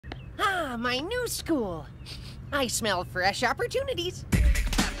My new school. I smell fresh opportunities.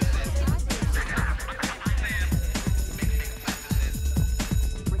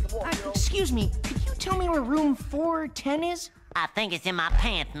 Excuse me, could you tell me where room 410 is? I think it's in my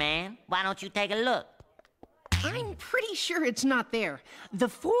pants, man. Why don't you take a look? I'm pretty sure it's not there. The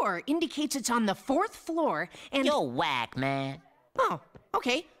 4 indicates it's on the 4th floor, and... You're whack, man. Oh,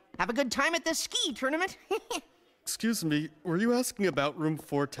 okay. Have a good time at the ski tournament. Excuse me, were you asking about room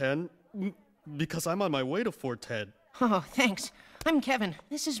 410? Because I'm on my way to 410. Oh, thanks. I'm Kevin.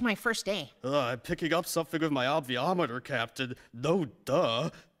 This is my first day. I'm picking up something with my obviometer, Captain. No duh.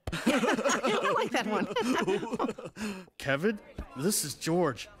 I like that one. Kevin, this is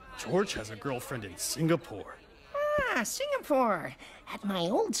George. George has a girlfriend in Singapore. Ah, Singapore. At my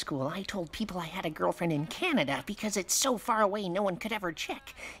old school, I told people I had a girlfriend in Canada because it's so far away no one could ever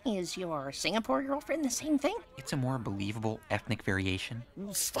check. Is your Singapore girlfriend the same thing? It's a more believable ethnic variation.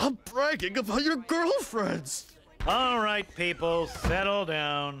 Stop bragging about your girlfriends! All right, people, settle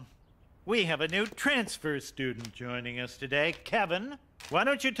down. We have a new transfer student joining us today. Kevin, why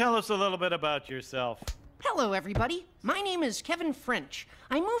don't you tell us a little bit about yourself? Hello, everybody. My name is Kevin French.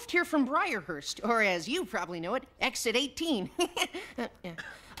 I moved here from Briarhurst, or as you probably know it, Exit 18.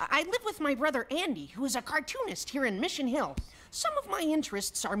 I live with my brother Andy, who is a cartoonist here in Mission Hill. Some of my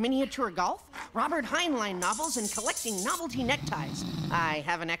interests are miniature golf, Robert Heinlein novels, and collecting novelty neckties. I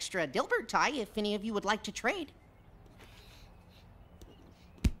have an extra Dilbert tie if any of you would like to trade.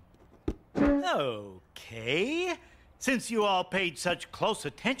 Okay. Since you all paid such close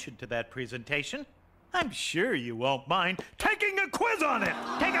attention to that presentation, I'm sure you won't mind taking a quiz on it.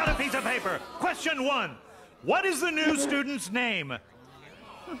 Take out a piece of paper. Question 1. What is the new student's name?